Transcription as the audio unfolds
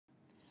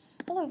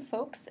Hello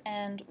folks,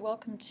 and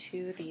welcome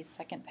to the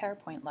second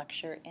PowerPoint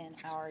lecture in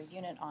our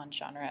unit on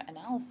genre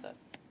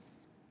analysis.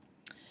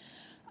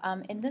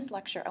 In this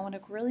lecture, I want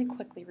to really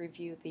quickly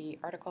review the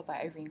article by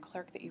Irene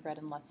Clark that you read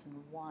in lesson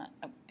 1.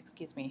 Oh,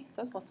 excuse me, it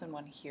says lesson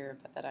 1 here,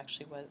 but that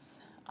actually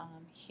was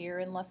here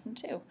in lesson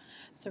 2.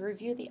 So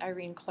review the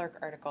Irene Clark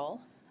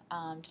article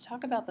to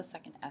talk about the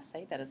second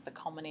essay, that is the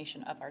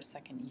culmination of our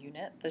second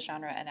unit, the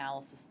genre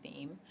analysis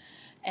theme,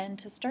 and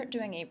to start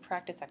doing a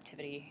practice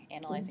activity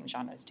analyzing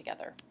genres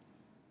together.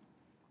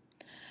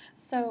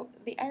 So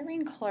the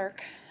Irene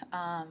Clark,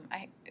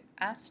 I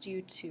asked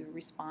you to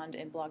respond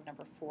in blog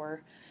number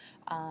 4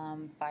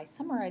 by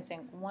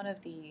summarizing one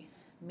of the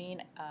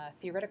main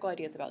theoretical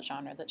ideas about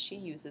genre that she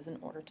uses in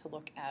order to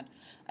look at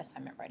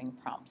assignment writing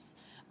prompts.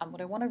 What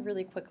I want to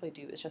really quickly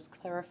do is just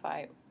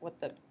clarify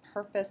what the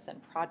purpose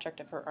and project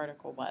of her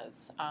article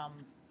was.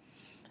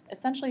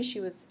 Essentially, she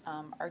was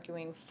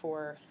arguing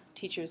for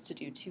teachers to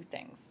do two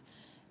things: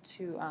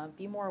 to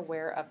be more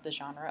aware of the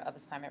genre of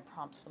assignment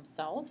prompts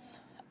themselves,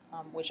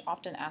 which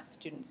often ask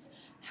students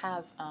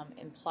have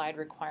implied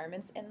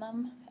requirements in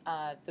them.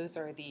 Those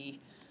are the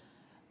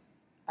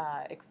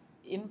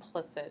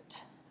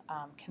implicit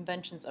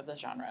conventions of the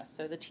genre.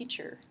 So the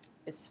teacher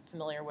is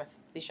familiar with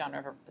the genre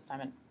of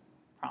assignment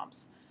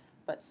prompts,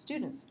 but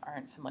students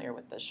aren't familiar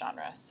with this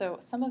genre. So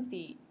some of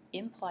the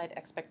implied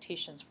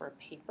expectations for a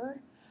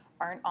paper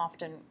aren't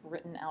often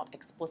written out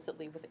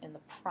explicitly within the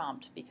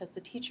prompt because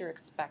the teacher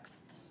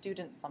expects the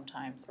student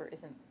sometimes, or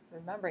isn't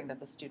remembering that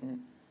the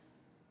student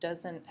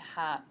doesn't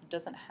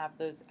have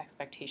those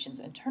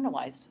expectations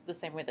internalized the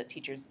same way that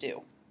teachers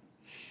do.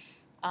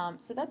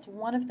 So that's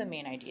one of the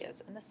main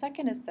ideas. And the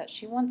second is that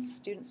she wants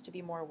students to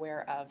be more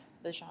aware of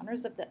the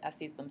genres of the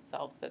essays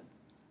themselves that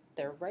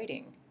they're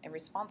writing in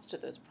response to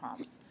those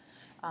prompts.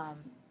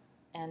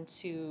 And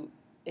to,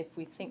 if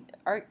we think,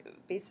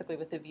 basically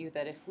with the view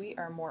that if we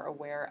are more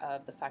aware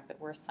of the fact that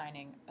we're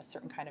assigning a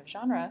certain kind of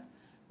genre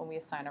when we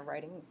assign a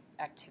writing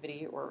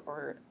activity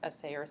or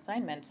essay or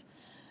assignment,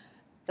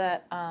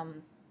 that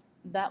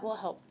that will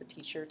help the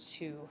teacher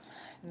to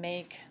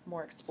make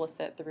more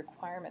explicit the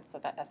requirements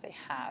that that essay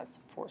has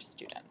for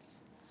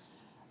students.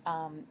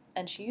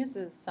 And she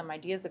uses some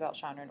ideas about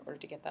genre in order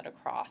to get that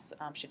across.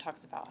 She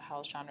talks about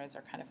how genres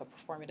are kind of a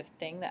performative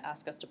thing that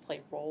ask us to play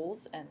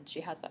roles, and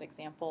she has that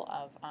example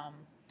of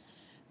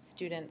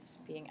students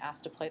being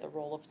asked to play the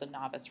role of the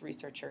novice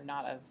researcher,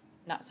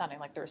 not sounding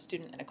like they're a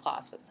student in a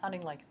class, but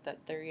sounding like that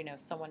they're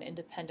someone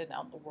independent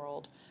out in the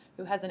world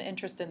who has an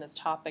interest in this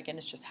topic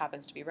and just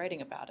happens to be writing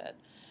about it.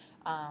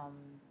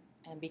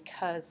 And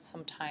because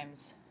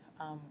sometimes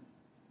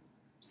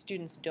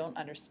students don't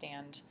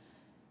understand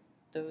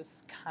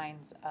those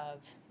kinds of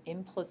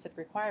implicit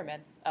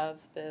requirements of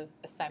the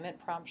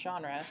assignment prompt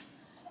genre,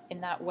 in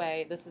that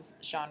way, this is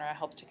genre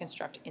helps to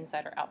construct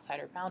inside or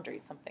outsider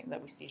boundaries, something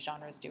that we see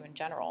genres do in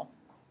general.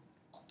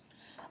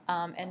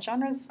 And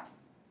genres,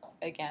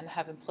 again,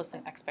 have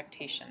implicit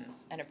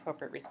expectations and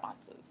appropriate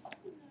responses.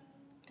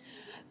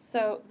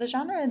 So the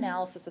genre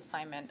analysis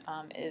assignment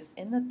is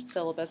in the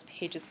syllabus,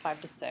 pages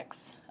 5 to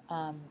 6,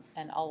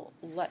 and I'll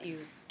let you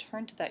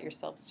turn to that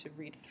yourselves to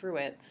read through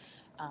it.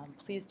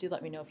 Please do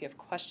let me know if you have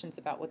questions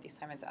about what the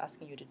assignment's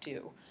asking you to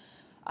do.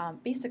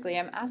 Basically,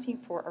 I'm asking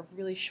for a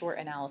really short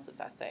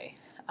analysis essay.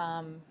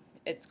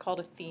 It's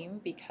called a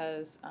theme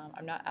because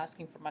I'm not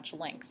asking for much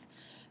length.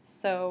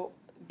 So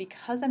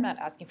because I'm not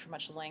asking for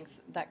much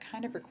length, that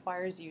kind of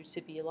requires you to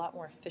be a lot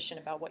more efficient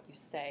about what you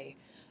say.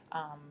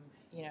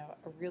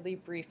 A really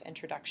brief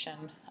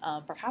introduction,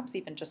 perhaps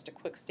even just a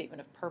quick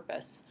statement of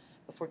purpose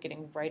before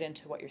getting right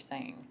into what you're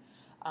saying.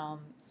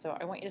 So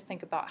I want you to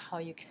think about how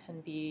you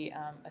can be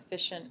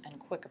efficient and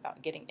quick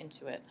about getting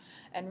into it,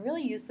 and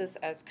really use this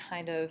as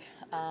kind of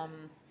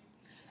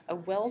a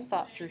well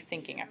thought through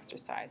thinking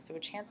exercise. So a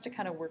chance to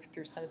kind of work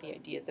through some of the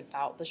ideas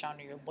about the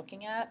genre you're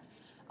looking at,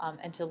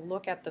 and to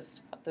look at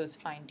those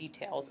fine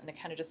details and to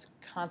kind of just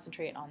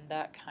concentrate on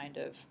that kind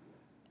of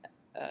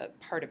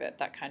part of it,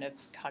 that kind of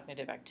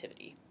cognitive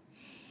activity.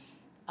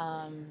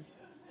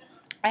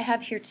 I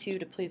have here too,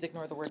 to please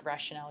ignore the word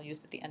rationale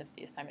used at the end of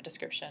the assignment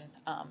description.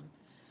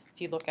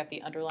 If you look at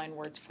the underlined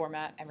words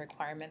format and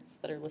requirements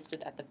that are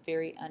listed at the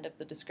very end of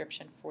the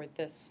description for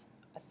this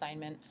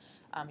assignment,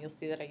 you'll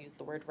see that I use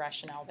the word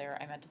rationale there.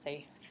 I meant to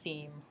say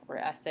theme or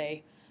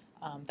essay.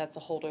 That's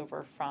a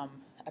holdover from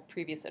a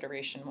previous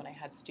iteration when I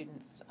had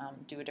students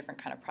do a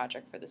different kind of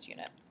project for this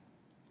unit.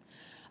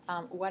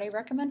 What I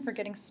recommend for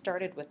getting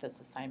started with this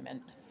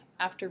assignment,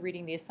 after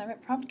reading the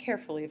assignment prompt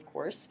carefully, of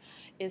course,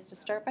 is to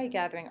start by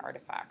gathering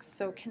artifacts.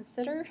 So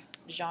consider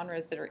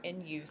genres that are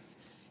in use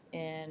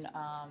in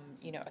a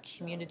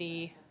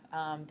community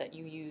that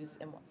you use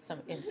in some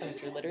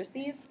of your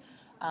literacies.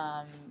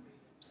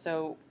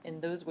 So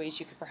in those ways,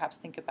 you could perhaps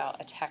think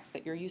about a text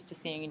that you're used to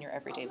seeing in your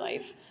everyday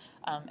life.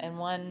 And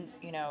one,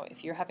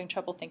 if you're having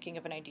trouble thinking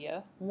of an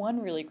idea,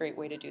 one really great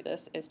way to do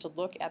this is to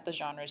look at the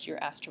genres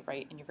you're asked to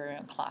write in your very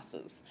own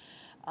classes.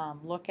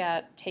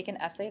 Take an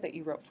essay that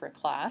you wrote for a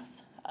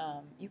class.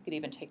 You could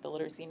even take the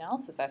literacy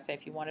analysis essay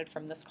if you wanted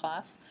from this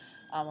class.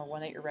 or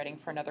one that you're writing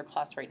for another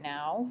class right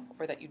now,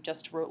 or that you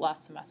just wrote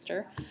last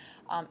semester,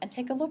 and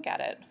take a look at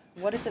it.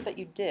 What is it that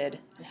you did,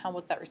 and how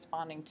was that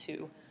responding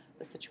to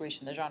the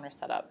situation, the genre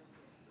setup?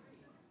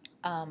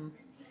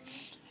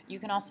 You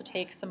can also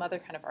take some other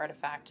kind of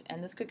artifact,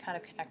 and this could kind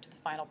of connect to the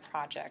final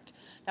project.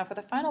 Now, for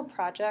the final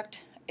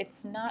project,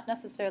 it's not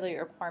necessarily a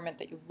requirement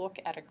that you look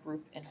at a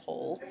group in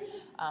whole.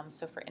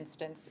 So for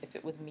instance, if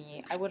it was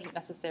me, I wouldn't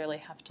necessarily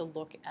have to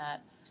look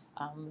at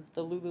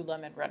the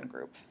Lululemon Run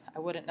group. I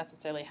wouldn't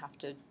necessarily have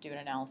to do an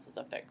analysis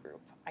of that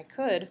group. I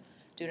could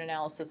do an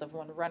analysis of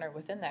one runner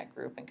within that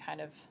group and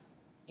kind of,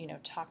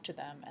 talk to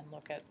them and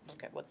look at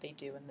what they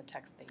do and the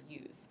text they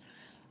use.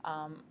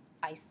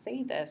 I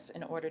say this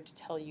in order to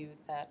tell you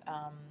that,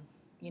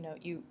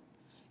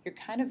 you're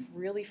kind of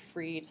really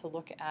free to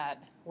look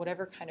at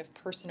whatever kind of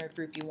person or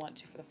group you want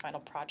to for the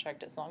final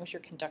project, as long as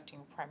you're conducting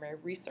primary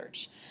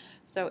research.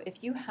 So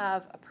if you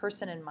have a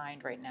person in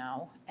mind right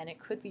now, and it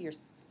could be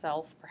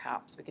yourself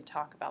perhaps, we could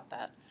talk about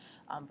that,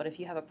 but if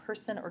you have a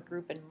person or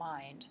group in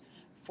mind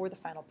for the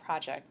final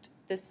project,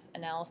 this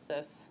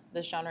analysis,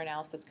 this genre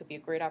analysis, could be a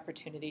great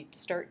opportunity to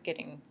start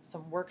getting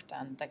some work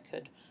done that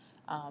could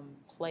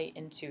play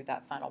into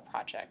that final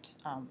project.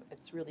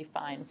 It's really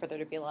fine for there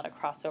to be a lot of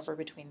crossover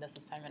between this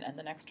assignment and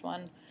the next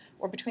one,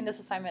 or between this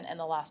assignment and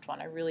the last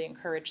one. I really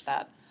encourage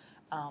that,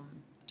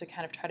 to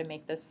kind of try to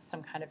make this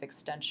some kind of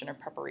extension or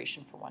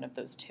preparation for one of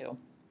those two.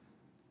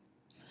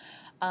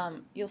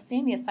 You'll see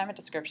in the assignment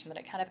description that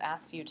it kind of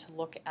asks you to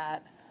look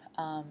at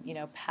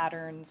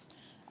patterns,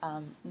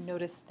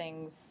 notice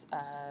things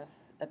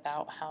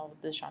about how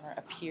the genre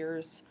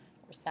appears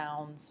or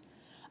sounds.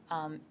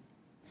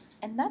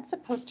 And that's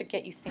supposed to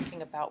get you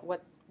thinking about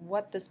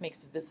what this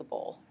makes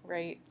visible,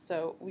 right?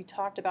 So we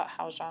talked about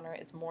how genre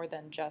is more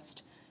than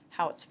just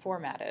how it's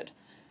formatted,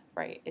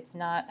 right? It's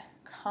not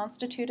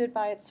constituted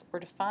by its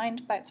or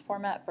defined by its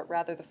format, but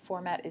rather the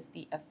format is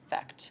the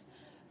effect.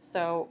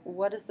 So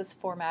what is this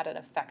format an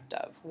effect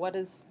of? What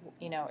is,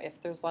 if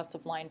there's lots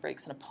of line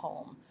breaks in a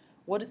poem,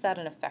 what is that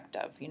an effect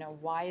of?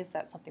 Why is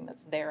that something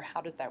that's there?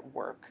 How does that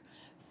work?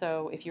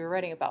 So if you were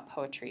writing about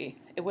poetry,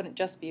 it wouldn't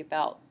just be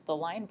about the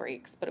line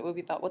breaks, but it would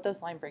be about what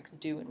those line breaks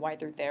do and why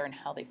they're there and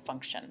how they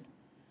function.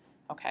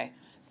 Okay,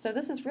 so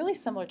this is really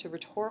similar to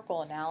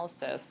rhetorical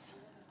analysis,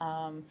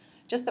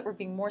 just that we're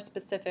being more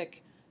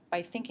specific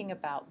by thinking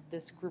about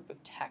this group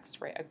of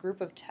texts, right? A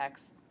group of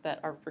texts that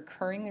are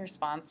recurring in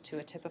response to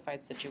a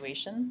typified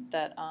situation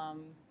that,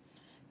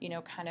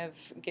 kind of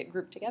get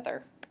grouped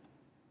together.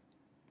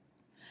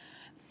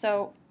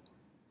 So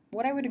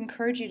what I would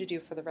encourage you to do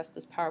for the rest of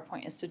this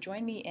PowerPoint is to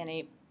join me in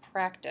a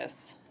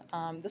practice.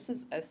 This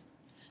is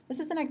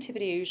an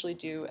activity I usually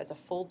do as a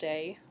full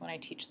day when I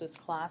teach this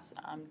class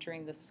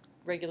during this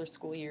regular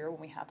school year, when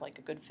we have like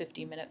a good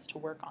 50 minutes to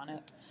work on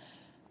it.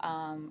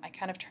 I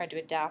kind of tried to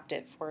adapt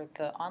it for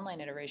the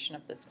online iteration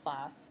of this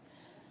class.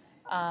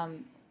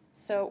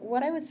 So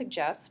what I would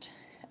suggest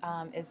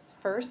is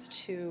first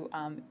to,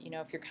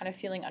 if you're kind of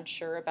feeling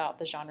unsure about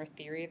the genre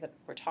theory that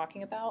we're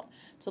talking about,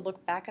 to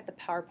look back at the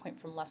PowerPoint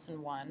from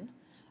Lesson 1.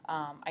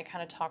 I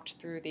kind of talked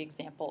through the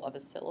example of a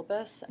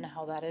syllabus and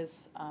how that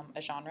is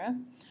a genre.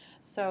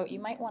 So you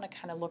might want to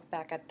kind of look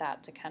back at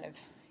that to kind of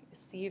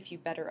see if you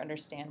better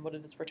understand what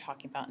it is we're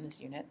talking about in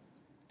this unit.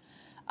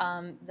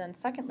 Then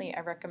secondly, I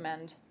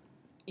recommend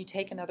you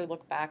take another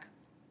look back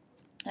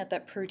at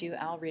that Purdue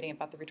OWL reading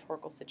about the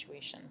rhetorical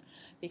situation,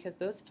 because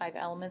those 5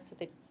 elements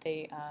that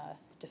they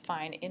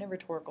define in a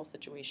rhetorical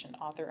situation,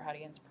 author,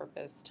 audience,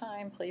 purpose,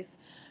 time, place,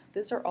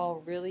 those are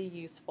all really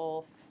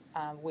useful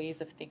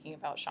ways of thinking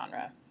about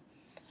genre.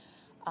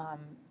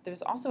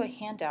 There's also a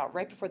handout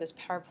right before this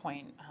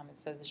PowerPoint. It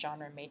says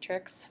genre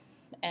matrix,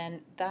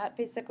 and that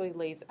basically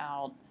lays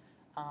out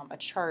a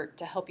chart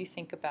to help you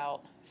think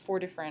about 4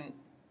 different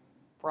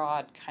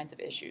broad kinds of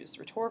issues: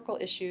 rhetorical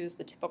issues,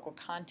 the typical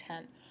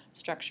content,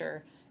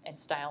 structure, and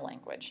style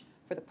language.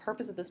 For the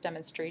purpose of this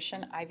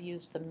demonstration, I've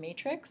used the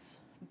matrix,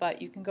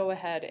 but you can go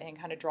ahead and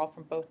kind of draw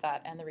from both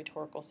that and the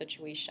rhetorical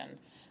situation.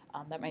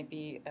 That might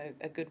be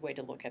a good way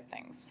to look at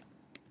things.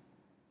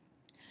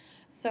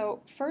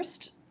 So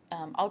first,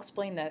 I'll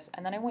explain this,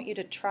 and then I want you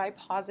to try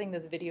pausing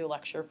this video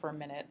lecture for a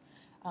minute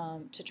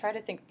to try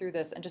to think through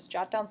this and just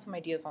jot down some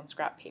ideas on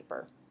scrap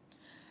paper.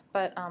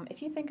 But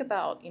if you think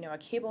about, a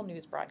cable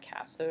news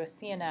broadcast, so a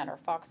CNN or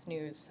Fox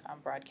News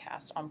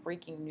broadcast on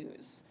breaking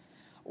news,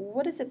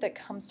 what is it that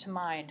comes to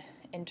mind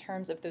in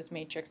terms of those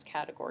matrix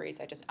categories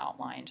I just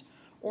outlined,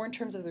 or in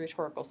terms of the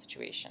rhetorical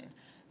situation?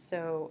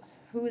 So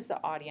who is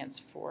the audience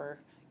for,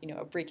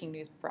 a breaking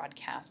news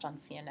broadcast on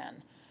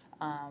CNN?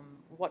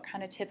 What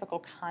kind of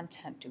typical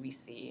content do we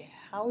see?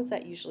 How is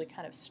that usually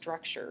kind of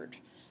structured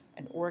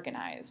and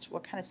organized?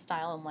 What kind of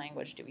style and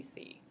language do we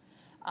see?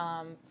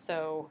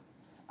 So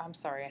I'm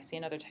sorry, I see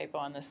another typo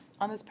on this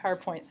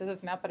PowerPoint. It says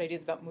it's map out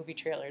ideas about movie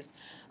trailers.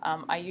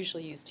 I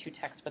usually use 2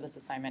 texts for this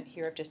assignment.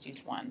 Here I've just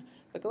used 1.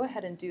 But go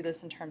ahead and do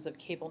this in terms of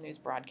cable news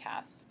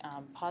broadcasts.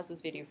 Pause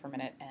this video for a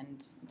minute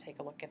and take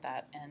a look at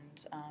that.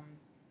 And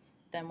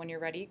then when you're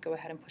ready, go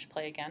ahead and push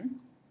play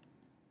again.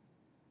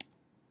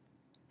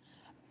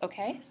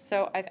 Okay,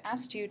 so I've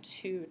asked you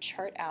to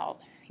chart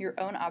out your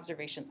own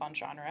observations on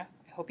genre.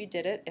 I hope you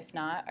did it. If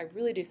not, I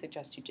really do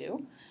suggest you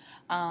do.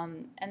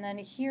 And then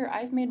here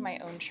I've made my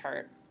own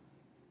chart,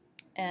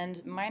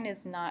 and mine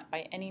is not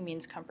by any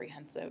means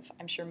comprehensive.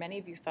 I'm sure many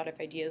of you thought of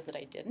ideas that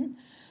I didn't,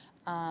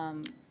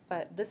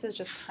 but this is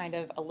just kind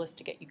of a list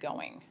to get you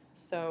going.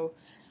 So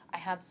I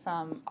have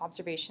some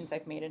observations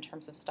I've made in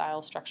terms of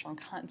style, structure, and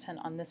content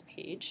on this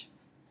page.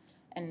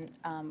 And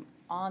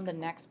on the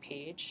next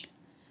page,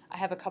 I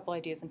have a couple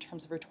ideas in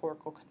terms of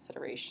rhetorical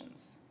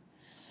considerations.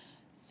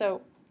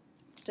 So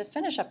to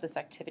finish up this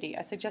activity,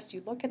 I suggest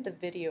you look at the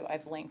video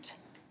I've linked.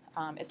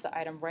 It's the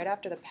item right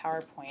after the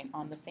PowerPoint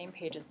on the same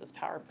page as this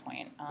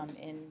PowerPoint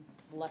in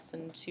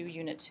Lesson 2,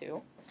 Unit 2.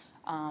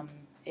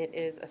 It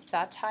is a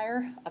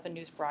satire of a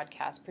news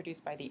broadcast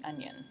produced by The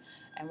Onion.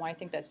 And why I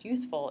think that's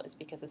useful is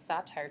because a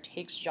satire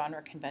takes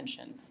genre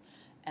conventions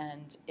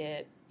and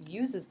it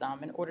uses them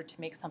in order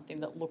to make something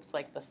that looks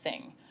like the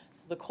thing.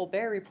 So the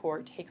Colbert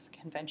Report takes the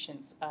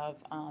conventions of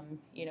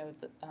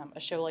a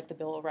show like the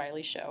Bill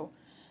O'Reilly Show,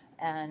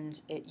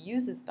 and it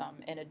uses them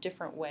in a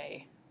different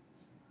way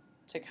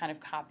to kind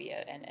of copy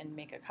it and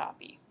make a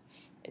copy.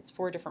 It's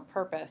for a different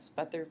purpose,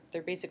 but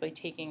they're basically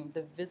taking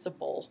the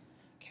visible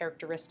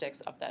characteristics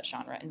of that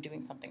genre and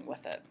doing something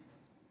with it.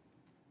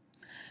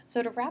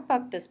 So to wrap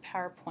up this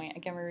PowerPoint,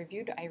 again, we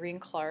reviewed Irene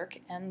Clark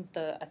and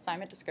the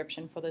assignment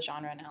description for the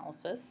genre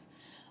analysis,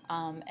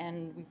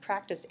 and we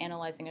practiced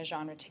analyzing a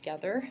genre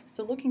together.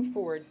 So looking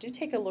forward, do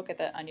take a look at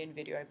that Onion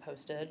video I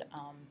posted.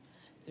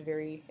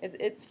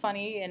 It's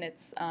funny, and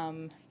it's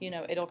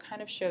it'll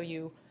kind of show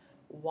you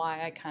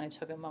why I kind of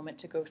took a moment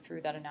to go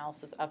through that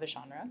analysis of a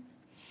genre,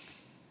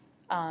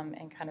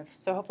 and kind of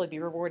so hopefully be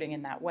rewarding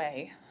in that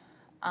way.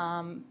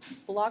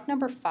 Blog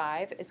number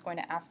 5 is going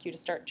to ask you to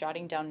start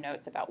jotting down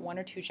notes about 1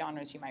 or 2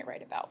 genres you might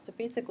write about. So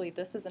basically,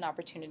 this is an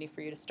opportunity for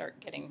you to start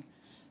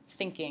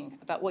thinking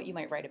about what you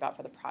might write about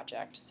for the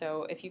project.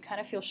 So if you kind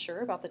of feel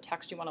sure about the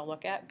text you want to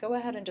look at, go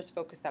ahead and just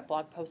focus that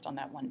blog post on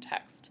that one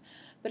text.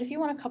 But if you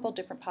want a couple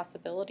different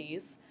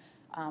possibilities,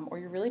 or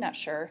you're really not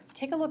sure,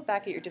 take a look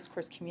back at your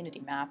discourse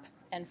community map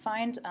and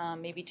find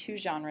maybe 2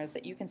 genres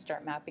that you can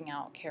start mapping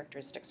out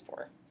characteristics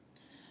for.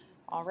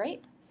 All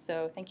right,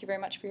 so thank you very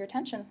much for your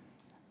attention.